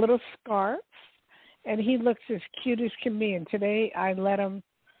 and a little scarf. And he looks as cute as can be. And today I let him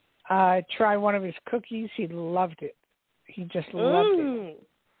try one of his cookies. He loved it. He just loved it.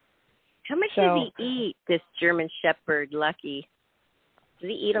 How much does he eat, this German Shepherd, Lucky? Does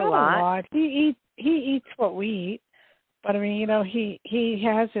he eat a lot? He eats what we eat. But, he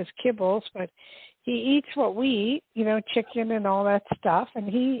has his kibbles, but he eats what we eat, chicken and all that stuff. And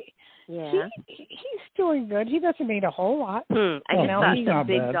he's doing good. He doesn't eat a whole lot. I just thought some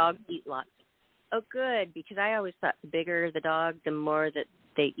big dogs eat lots. Oh, good, because I always thought the bigger the dog, the more that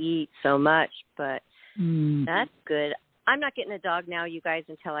they eat so much. But that's good. I'm not getting a dog now, you guys,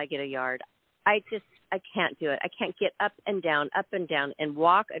 until I get a yard. I can't do it. I can't get up and down, and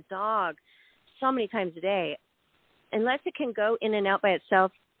walk a dog so many times a day. Unless it can go in and out by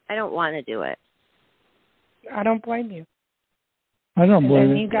itself, I don't want to do it. I don't blame you. I don't blame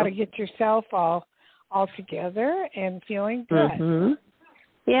you. And you got to get yourself all together and feeling good. Mm-hmm.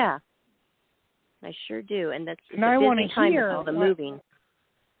 Yeah, I sure do. And that's I want to time hear with all the moving.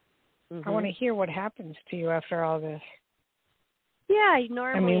 I want to hear what happens to you after all this. Yeah, I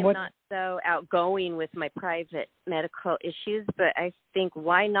normally am not so outgoing with my private medical issues, but I think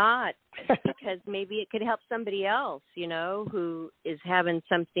why not? Because maybe it could help somebody else, who is having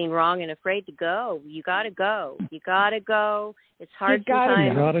something wrong and afraid to go. You got to go. It's hard sometimes.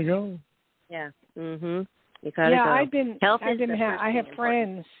 You got to go. Yeah. Mhm. You got to go. I have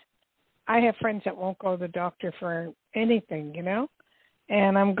friends. I have friends that won't go to the doctor for anything,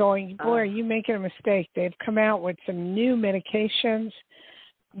 And I'm going, boy, are you making a mistake? They've come out with some new medications.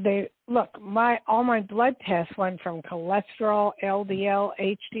 All my blood tests went from cholesterol, LDL,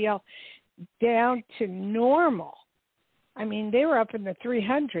 HDL, down to normal. They were up in the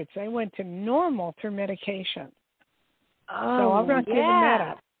 300s. They went to normal through medication. Oh, so I'm not giving that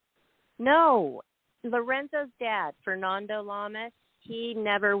up. No. Lorenzo's dad, Fernando Lamas, he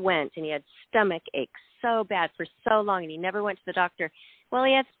never went, and he had stomach aches so bad for so long, and he never went to the doctor. Well,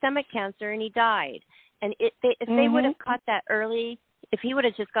 he had stomach cancer, and he died. And if they would have caught that early, if he would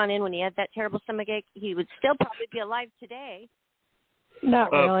have just gone in when he had that terrible stomach ache, he would still probably be alive today.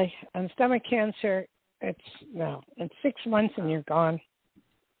 Not really. And stomach cancer, it's 6 months and you're gone.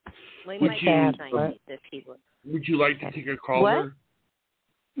 Well, would you like to take a caller? What?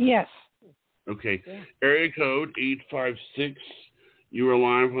 Yes. Okay. Yeah. Area code 856. You are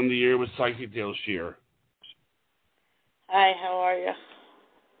live on the air with Psychic Dayle Schear. Hi, how are you?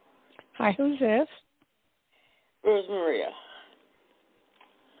 Hi, who's this? Rose Maria.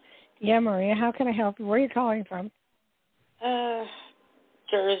 Yeah, Maria, how can I help you? Where are you calling from?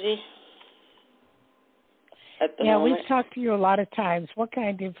 Jersey. At the moment. We've talked to you a lot of times. What can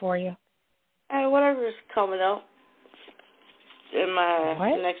I do for you? Whatever's coming up in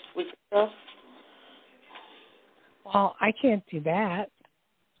my next week or so. Well, I can't do that.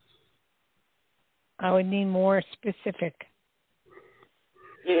 I would need more specific.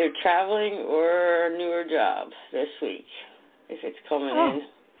 either traveling or a newer job this week, if it's coming in.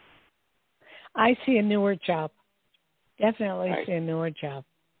 I see a newer job. Definitely see a newer job.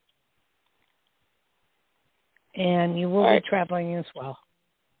 And you will be traveling as well.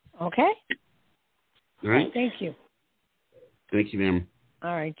 Okay? All right. Thank you. Thank you, ma'am.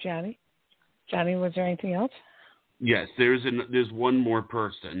 All right, Johnny. Johnny, was there anything else? Yes, there's one more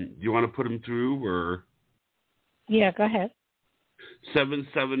person. Do you want to put him through, or? Yeah, go ahead.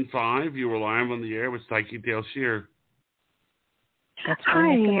 775, you were live on the air with Psychic Dayle Schear.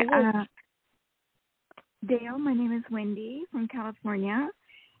 Hi, Dale. My name is Wendy from California,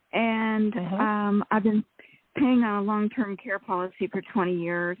 and I've been paying on a long-term care policy for 20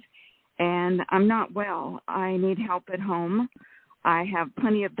 years, and I'm not well. I need help at home. I have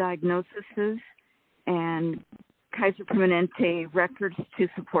plenty of diagnoses and Kaiser Permanente records to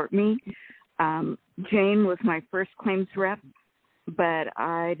support me. Jane was my first claims rep, but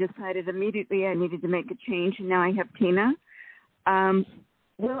I decided immediately I needed to make a change, and now I have Tina.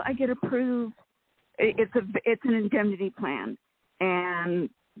 Will I get approved? It's an indemnity plan, and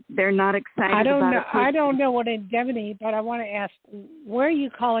they're not excited about it. I don't know what indemnity, but I want to ask, where are you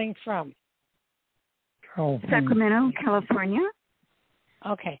calling from? Sacramento, California.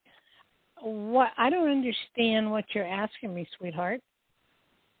 Okay. I don't understand what you're asking me, sweetheart.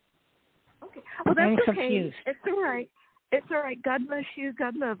 Okay. Well, that's I'm okay. confused. It's all right. It's all right. God bless you.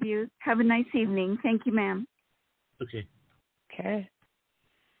 God love you. Have a nice evening. Thank you, ma'am. Okay. Okay.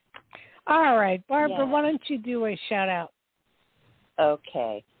 All right, Barbara, why don't you do a shout-out?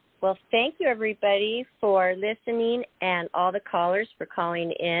 Okay. Well, thank you, everybody, for listening and all the callers for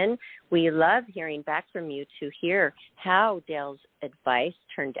calling in. We love hearing back from you to hear how Dale's advice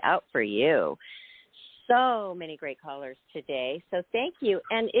turned out for you. So many great callers today. So thank you.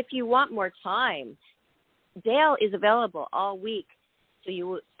 And if you want more time, Dayle is available all week, so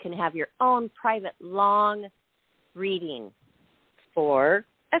you can have your own private long reading for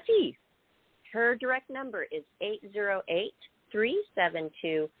a fee. Her direct number is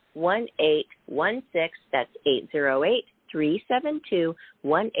 808-372-1816. That's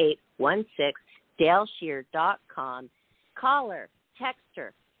 808-372-1816, DayleSchear.com. Call her, text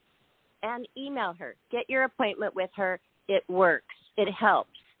her, and email her. Get your appointment with her. It works. It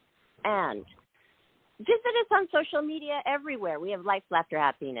helps. And visit us on social media everywhere. We have Life, Laughter,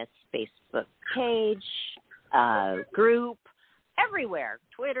 Happiness Facebook page, group, everywhere.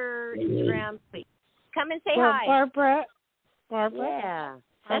 Twitter, Instagram. Please come and say hi. Barbara. Yeah.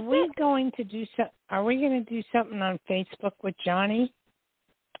 Are we going to do something on Facebook with Johnny?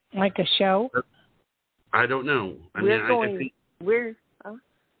 Like a show? I don't know.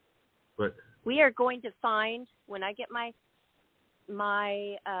 We are going to find, when I get my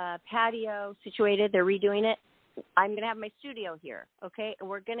patio situated, they're redoing it, I'm going to have my studio here, okay? And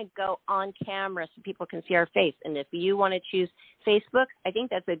we're going to go on camera so people can see our face. And if you want to choose Facebook, I think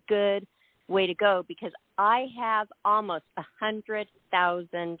that's a good way to go, because I have almost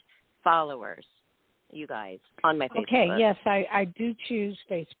 100,000 followers, you guys, on my Facebook. Okay, yes, I do choose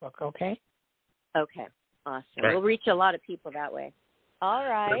Facebook, okay? Okay, awesome. We'll reach a lot of people that way. All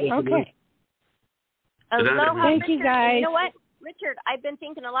right. Okay. Aloha, thank you, guys. You know what, Richard, I've been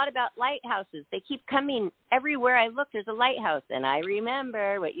thinking a lot about lighthouses. They keep coming everywhere I look. There's a lighthouse, and I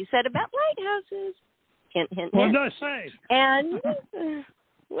remember what you said about lighthouses. Hint, hint, hint. What did I say? And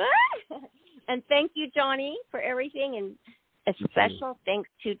and thank you, Johnny, for everything, and a special thanks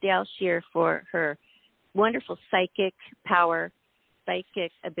to Dayle Schear for her wonderful psychic power,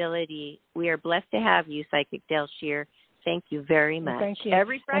 psychic ability. We are blessed to have you, Psychic Dayle Schear. Thank you very much. Thank you.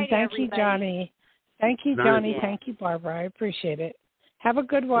 Every Friday, and thank you, Johnny. Thank you, Johnny. Yeah. Thank you, Barbara. I appreciate it. Have a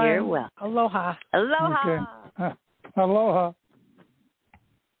good one. You're welcome. Aloha. Aloha. Okay. Aloha.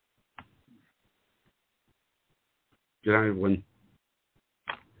 Good night, everyone.